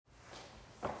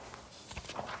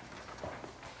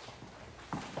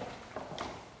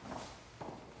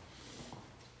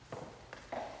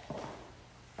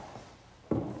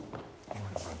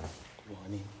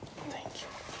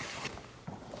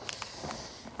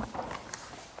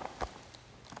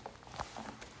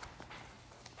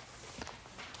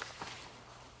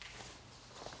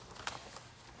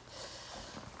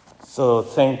So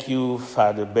thank you,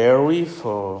 Father Barry,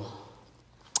 for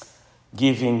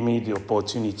giving me the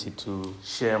opportunity to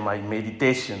share my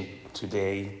meditation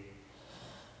today.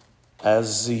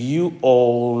 As you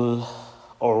all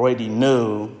already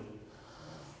know,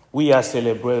 we are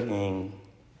celebrating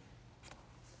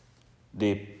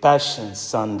the Passion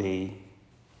Sunday,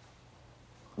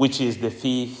 which is the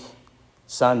fifth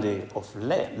Sunday of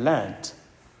Lent,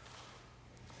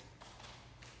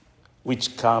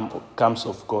 which comes,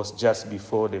 of course, just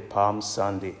before the Palm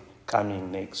Sunday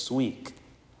coming next week.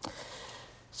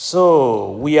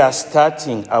 So we are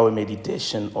starting our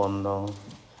meditation on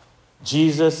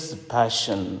Jesus'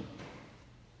 passion,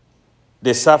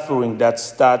 the suffering that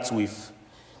starts with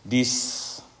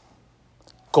this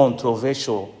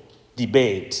controversial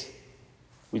debate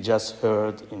we just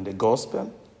heard in the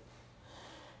gospel.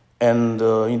 And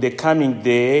in the coming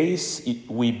days, it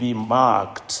will be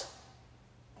marked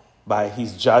by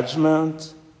his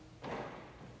judgment,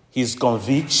 his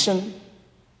conviction,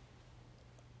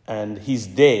 and his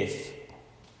death,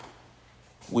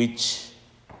 which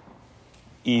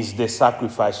is the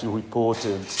sacrifice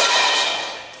reported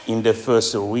in the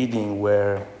first reading,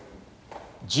 where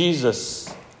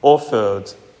Jesus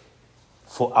offered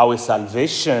for our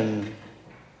salvation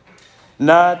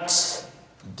not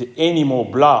the animal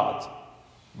blood,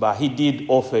 but he did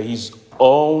offer his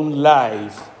own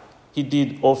life. He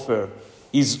did offer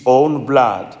his own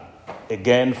blood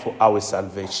again for our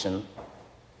salvation.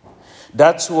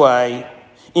 That's why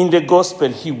in the gospel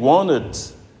he wanted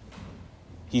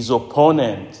his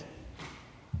opponent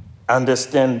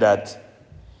understand that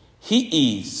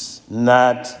he is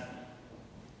not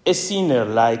a sinner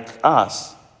like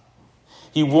us.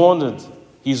 He wanted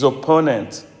his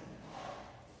opponent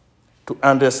to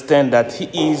understand that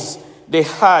he is the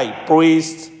high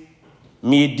priest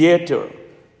mediator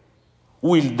who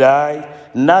will die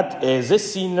not as a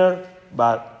sinner,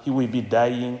 but he will be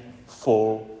dying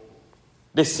for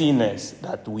the sinners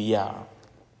that we are.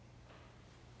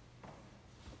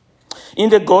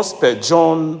 In the gospel,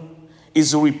 John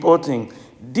is reporting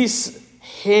this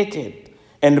heated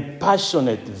and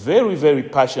passionate, very, very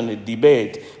passionate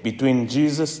debate between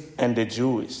Jesus and the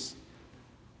Jews,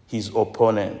 his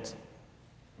opponent.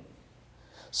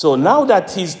 So now that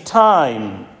his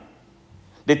time,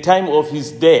 the time of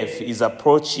his death is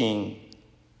approaching,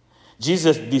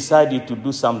 Jesus decided to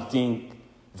do something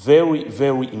very,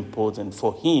 very important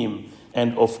for him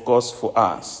and, of course, for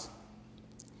us.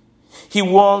 He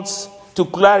wants to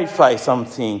clarify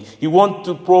something. He wants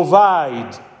to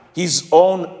provide his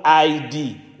own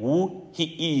ID, who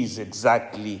he is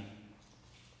exactly,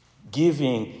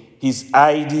 giving his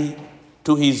ID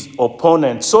to his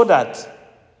opponent so that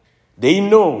they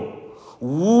know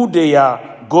who they are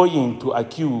going to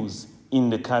accuse in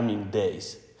the coming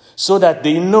days, so that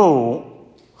they know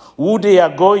who they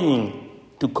are going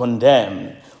to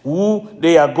condemn, who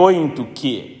they are going to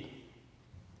kill.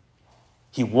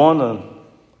 He wanted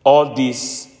all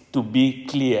this to be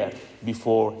clear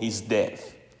before his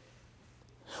death.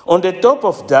 On the top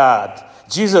of that,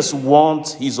 Jesus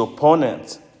wants his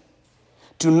opponent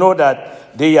to know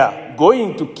that they are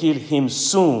going to kill him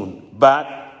soon,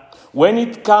 but when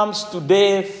it comes to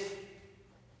death,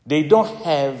 they don't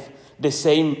have the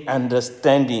same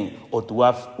understanding of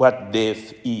what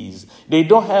death is. They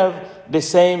don't have the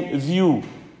same view.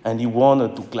 And he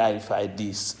wanted to clarify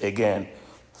this again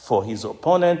for his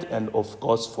opponent and, of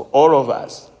course, for all of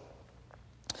us.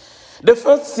 The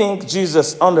first thing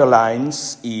Jesus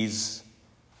underlines is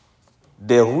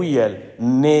the real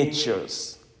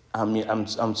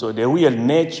the real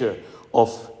nature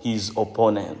of his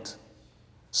opponent.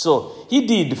 So he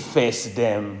did face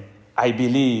them, I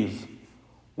believe,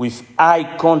 with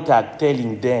eye contact,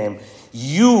 telling them,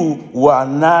 you were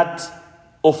not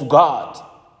of God.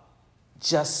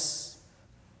 Just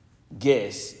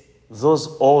guess, those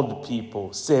old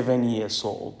people, 7 years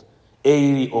old,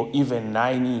 80 or even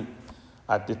 90,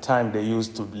 at the time they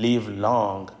used to live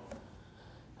long.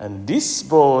 And this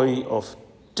boy of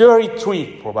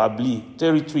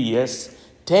 33 years,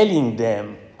 telling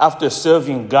them, after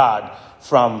serving God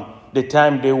from the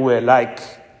time they were like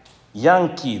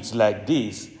young kids like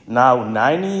this, now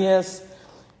 9 years,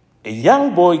 a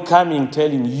young boy coming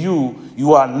telling you,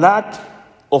 you are not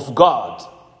of God.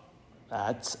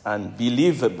 That's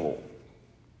unbelievable.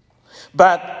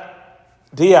 But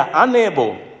they are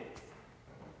unable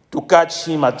to catch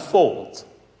him at fault.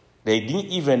 They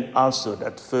didn't even answer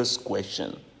that first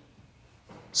question.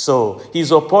 So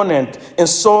his opponent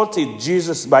insulted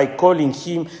Jesus by calling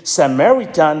him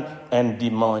Samaritan and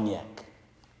demoniac.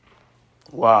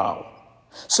 Wow.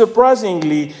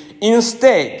 Surprisingly,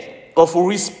 instead of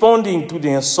responding to the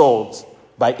insult,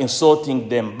 by insulting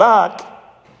them back,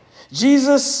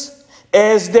 Jesus,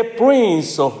 as the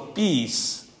Prince of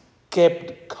Peace,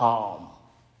 kept calm.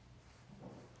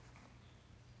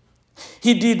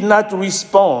 He did not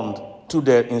respond to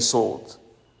their insult,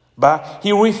 but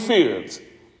he referred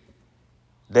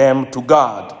them to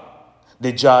God,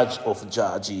 the judge of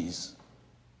judges,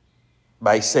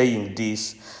 by saying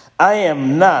this: I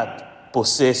am not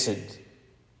possessed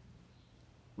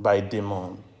by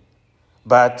demon,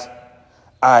 but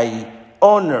I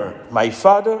honor my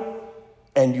Father,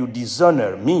 and you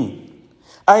dishonor me.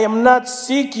 I am not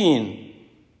seeking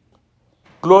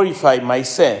glorify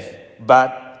myself,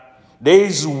 but there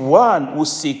is one who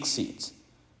seeks it.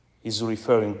 He's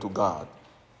referring to God.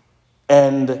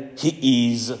 And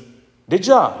he is the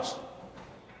judge.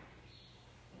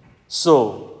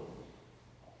 So,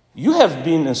 you have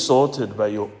been insulted by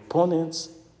your opponents.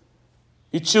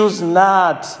 You choose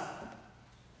not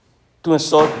to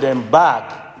insult them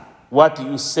back. What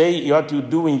you say, what you're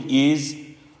doing is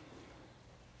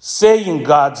saying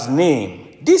God's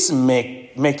name. This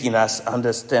making us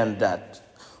understand that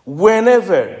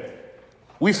whenever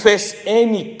we face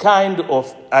any kind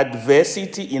of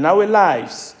adversity in our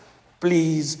lives,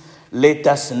 please let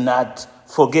us not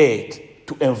forget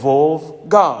to involve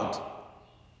God.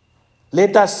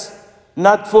 Let us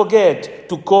not forget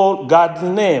to call God's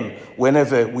name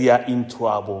whenever we are in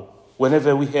trouble,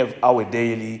 whenever we have our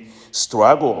daily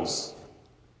struggles.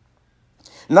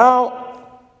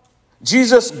 Now,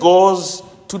 Jesus goes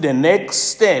to the next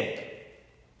step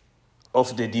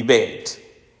of the debate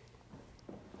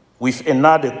with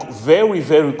another very,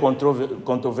 very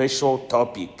controversial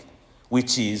topic,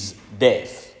 which is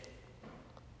death.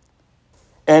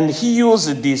 And he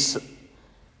used this,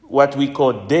 what we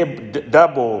call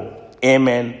double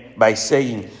amen, by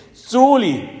saying,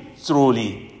 truly,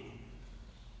 truly,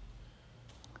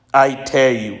 I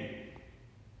tell you.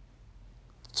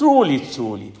 Truly,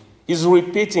 truly. He's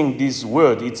repeating this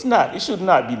word. It should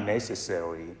not be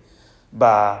necessary,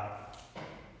 but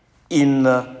in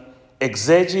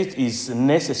exegete is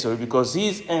necessary because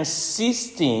he's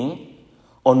insisting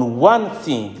on one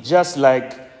thing, just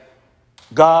like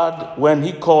God, when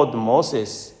he called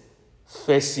Moses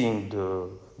facing the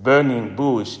burning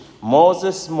bush,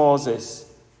 Moses, Moses.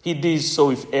 He did so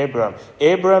with Abraham.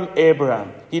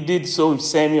 Abraham. He did so with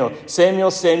Samuel.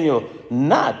 Samuel.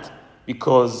 Not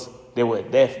because they were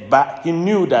deaf, but he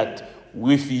knew that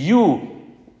with you,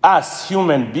 as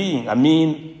human beings,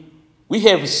 we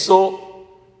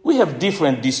have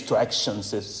different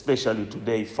distractions, especially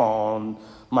today, phone,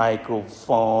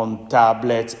 microphone,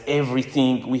 tablets,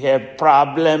 everything. We have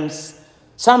problems.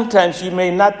 Sometimes you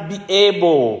may not be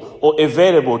able or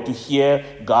available to hear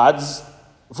God's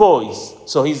voice.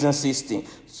 So he's insisting,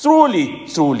 truly,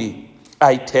 truly,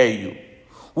 I tell you,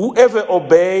 whoever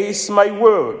obeys my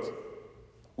word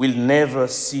will never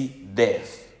see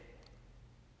death.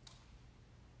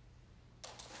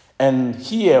 And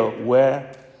here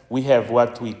where we have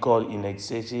what we call in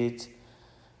exegete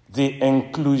the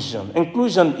inclusion.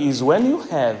 Inclusion is when you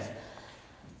have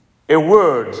a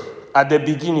word at the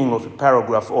beginning of a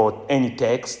paragraph or any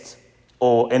text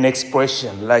or an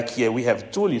expression, like here we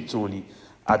have truly, truly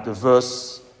at the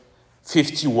verse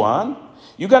 51.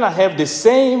 You're going to have the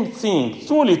same thing,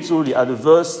 truly, truly, at the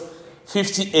verse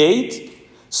 58.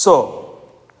 So,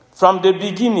 from the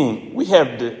beginning, we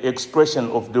have the expression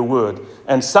of the word.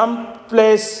 And some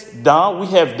place down, we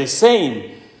have the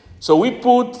same. So we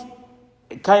put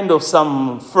kind of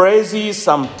some phrases,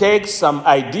 some text, some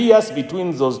ideas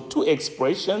between those two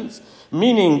expressions,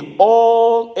 meaning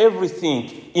everything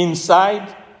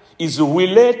inside is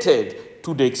related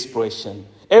to the expression.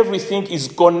 Everything is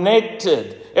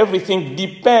connected. Everything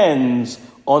depends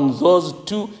on those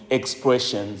two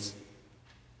expressions,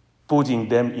 putting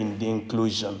them in the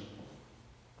inclusion.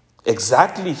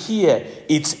 Exactly here,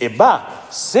 it's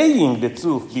about saying the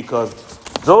truth, because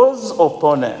those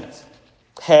opponents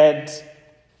had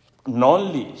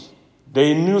knowledge.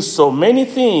 They knew so many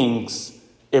things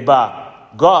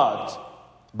about God,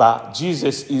 but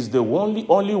Jesus is the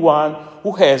only one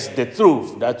who has the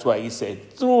truth. That's why he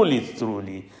said, truly,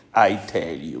 truly, I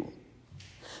tell you.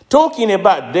 Talking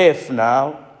about death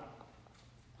now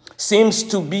seems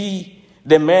to be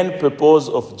the main purpose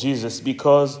of Jesus,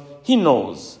 because he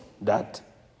knows that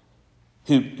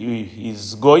he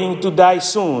is going to die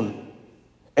soon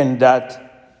and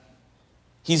that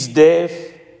his death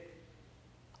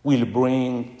will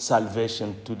bring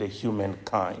salvation to the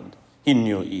humankind. He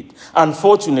knew it.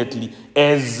 Unfortunately,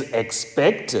 as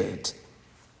expected,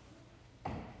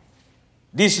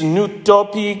 this new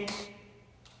topic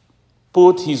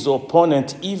put his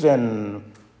opponent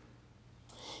even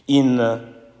in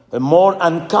a more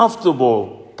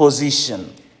uncomfortable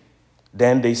position.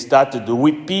 Then they started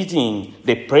repeating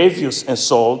the previous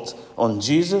insult on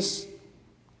Jesus.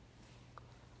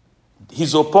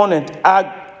 His opponent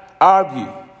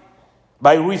argued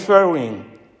by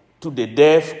referring to the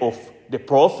death of the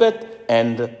prophet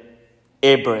and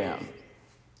Abraham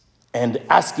and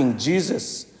asking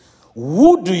Jesus,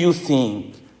 who do you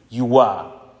think you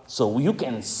are? So you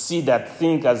can see that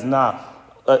things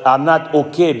are not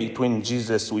okay between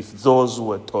Jesus with those who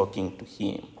were talking to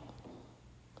him.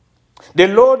 The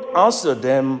Lord answered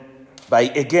them by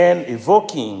again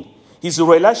evoking his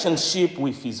relationship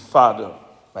with his Father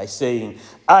by saying,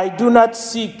 I do not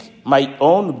seek my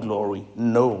own glory,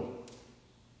 no.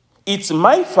 It's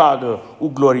my Father who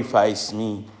glorifies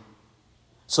me.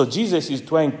 So Jesus is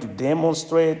trying to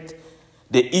demonstrate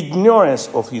the ignorance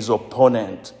of his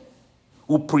opponent,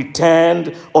 who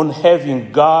pretend on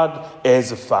having God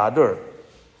as a father.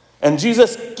 And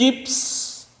Jesus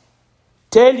keeps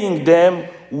telling them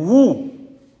who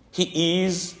he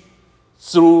is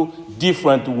through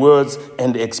different words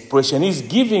and expression. He's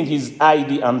giving his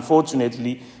idea.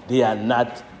 Unfortunately, they are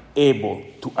not able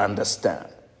to understand.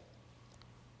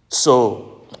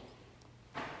 So,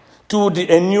 to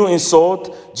a new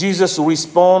insult, Jesus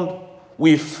responds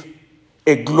with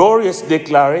a glorious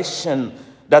declaration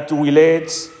that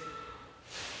relates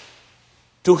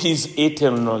to his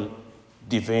eternal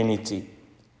divinity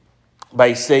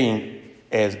by saying,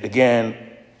 as again,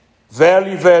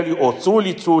 verily, verily, or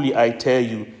truly, truly, I tell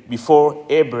you, before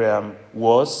Abraham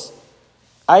was,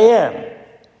 I am.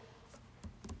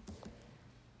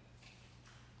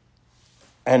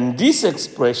 And this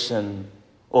expression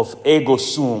of ego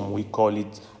sum, we call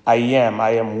it, I am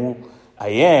who I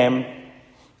am,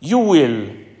 you will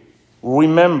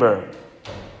remember,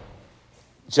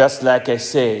 just like I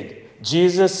said,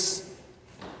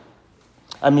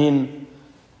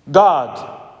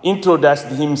 God introduced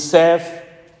himself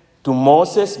to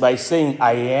Moses by saying,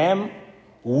 I am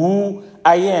who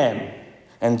I am.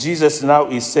 And Jesus now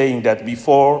is saying that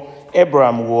before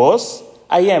Abraham was,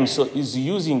 I am. So he's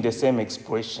using the same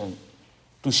expression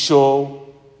to show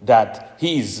that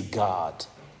he is God.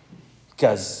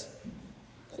 Because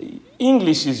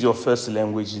English is your first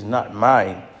language, is not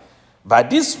mine. But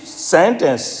this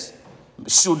sentence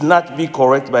should not be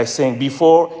correct by saying,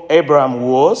 before Abraham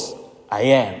was, I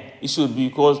am. It should be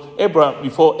because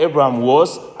before Abraham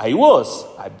was,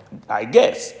 I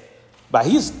guess. But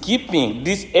he's keeping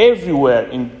this everywhere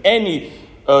in any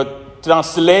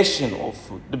translation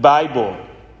of the Bible,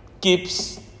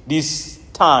 keeps this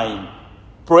time,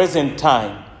 present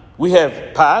time. We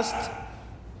have past,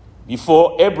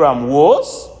 before Abraham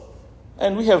was,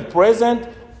 and we have present,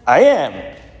 I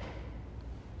am.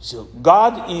 So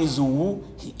God is who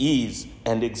he is.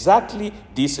 And exactly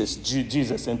this is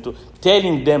Jesus into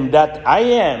telling them that I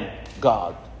am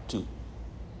God too.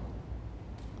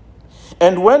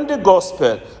 And when the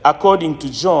gospel, according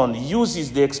to John,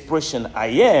 uses the expression I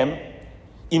am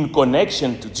in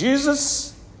connection to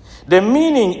Jesus, the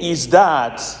meaning is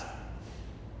that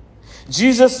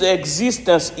Jesus'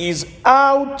 existence is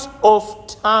out of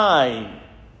time.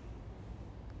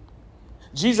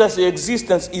 Jesus'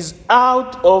 existence is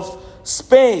out of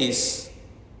space.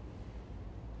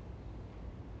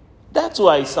 That's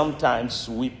why sometimes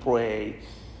we pray,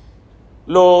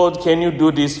 Lord, can you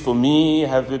do this for me?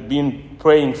 Have been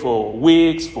praying for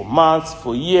weeks, for months,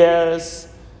 for years.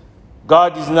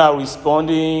 God is now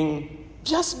responding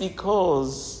just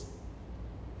because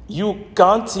you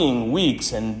counting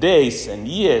weeks and days and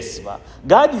years.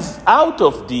 God is out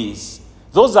of this.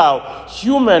 Those are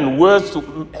human words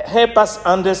to help us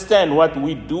understand what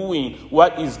we're doing,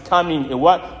 what is coming, and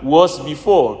what was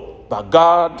before. But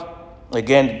God,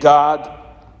 again, God,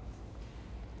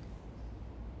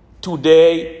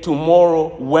 today,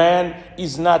 tomorrow, when,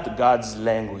 is not God's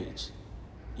language.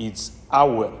 It's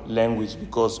our language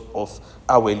because of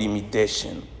our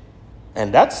limitation.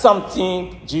 And that's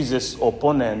something Jesus'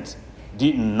 opponents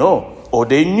didn't know, or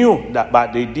they knew that,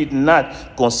 but they did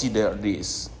not consider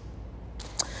this.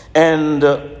 And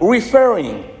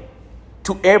referring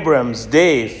to Abraham's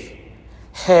death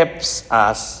helps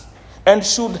us and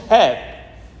should help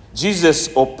Jesus'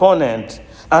 opponent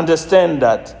understand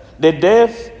that the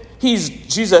death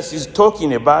Jesus is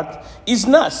talking about is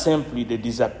not simply the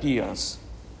disappearance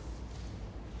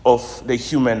of the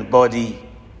human body.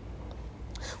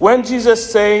 When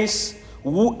Jesus says,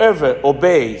 whoever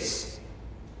obeys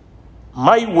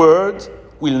my word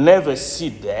will never see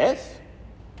death,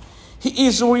 he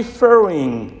is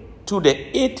referring to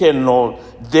the eternal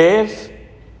death,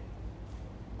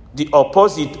 the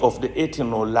opposite of the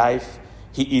eternal life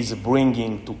he is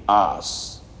bringing to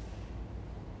us.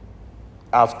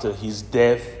 after his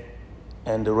death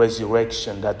and the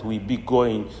resurrection that we'll be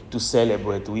going to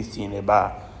celebrate within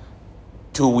about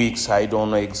 2 weeks. I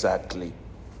don't know exactly.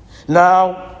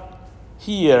 Now,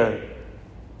 here,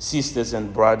 sisters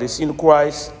and brothers in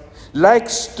Christ, like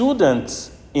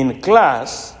students in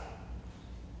class,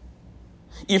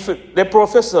 if the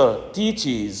professor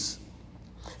teaches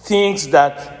things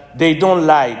that they don't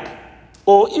like,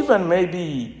 or even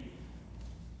maybe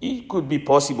it could be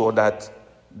possible that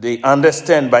they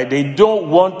understand, but they don't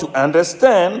want to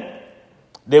understand,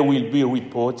 they will be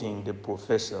reporting the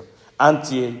professor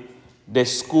until the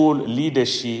school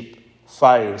leadership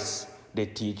fires the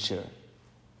teacher.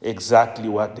 Exactly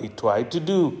what they tried to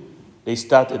do. They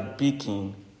started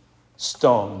picking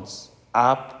stones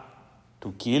up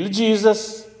to kill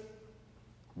Jesus,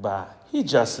 but he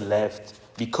just left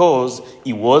because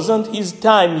it wasn't his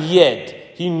time yet.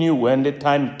 He knew when the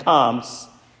time comes,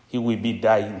 he will be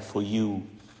dying for you.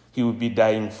 He will be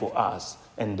dying for us.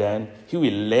 And then he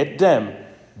will let them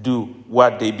do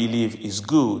what they believe is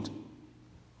good.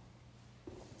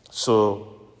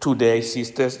 So today,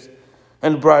 sisters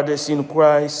and brothers in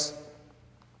Christ,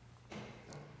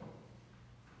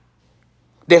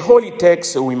 the Holy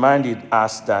Text reminded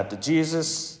us that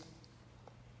Jesus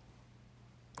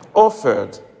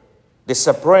offered the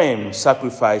supreme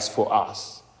sacrifice for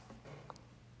us.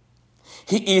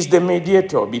 He is the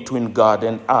mediator between God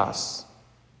and us.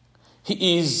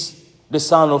 He is the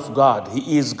Son of God.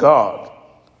 He is God,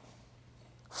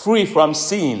 free from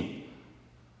sin.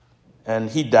 And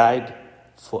he died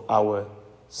for our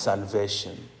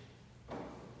salvation.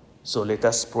 So let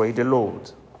us pray the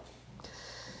Lord.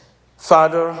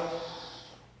 Father,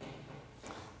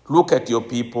 look at your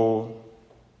people.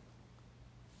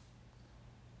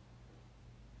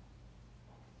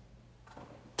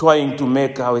 Trying to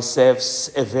make ourselves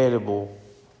available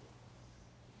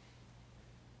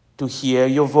to hear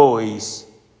your voice.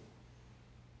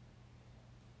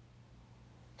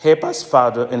 Help us,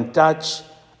 Father, and touch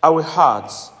our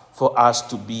hearts for us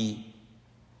to be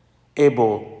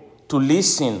able to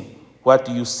listen what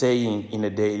you're saying in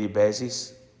a daily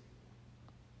basis.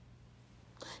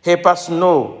 Help us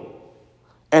know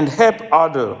and help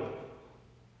others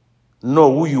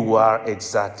know who you are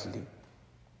exactly.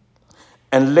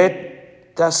 And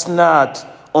let us not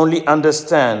only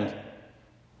understand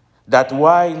that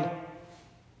while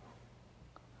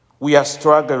we are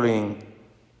struggling,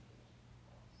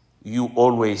 you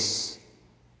always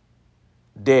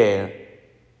there,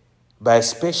 but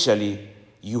especially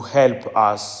you help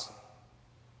us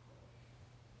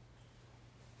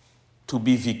to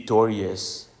be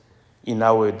victorious in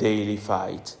our daily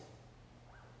fight.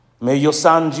 May your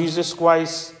Son, Jesus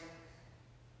Christ,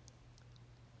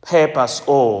 help us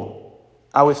all,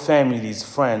 our families,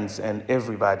 friends, and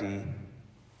everybody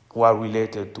who are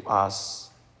related to us,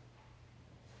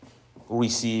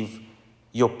 receive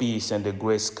your peace and the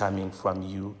grace coming from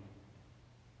you.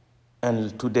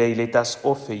 And today, let us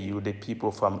offer you the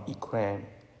people from Ukraine,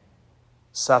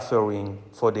 suffering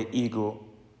for the ego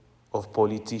of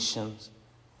politicians.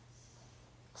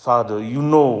 Father, you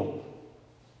know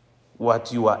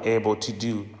what you are able to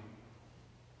do.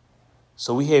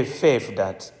 So we have faith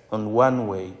that in one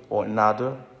way or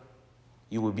another,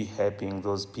 you will be helping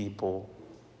those people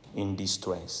in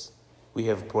distress. We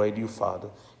have prayed you, Father,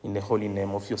 in the holy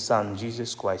name of your Son,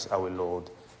 Jesus Christ, our Lord.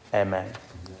 Amen.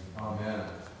 Amen.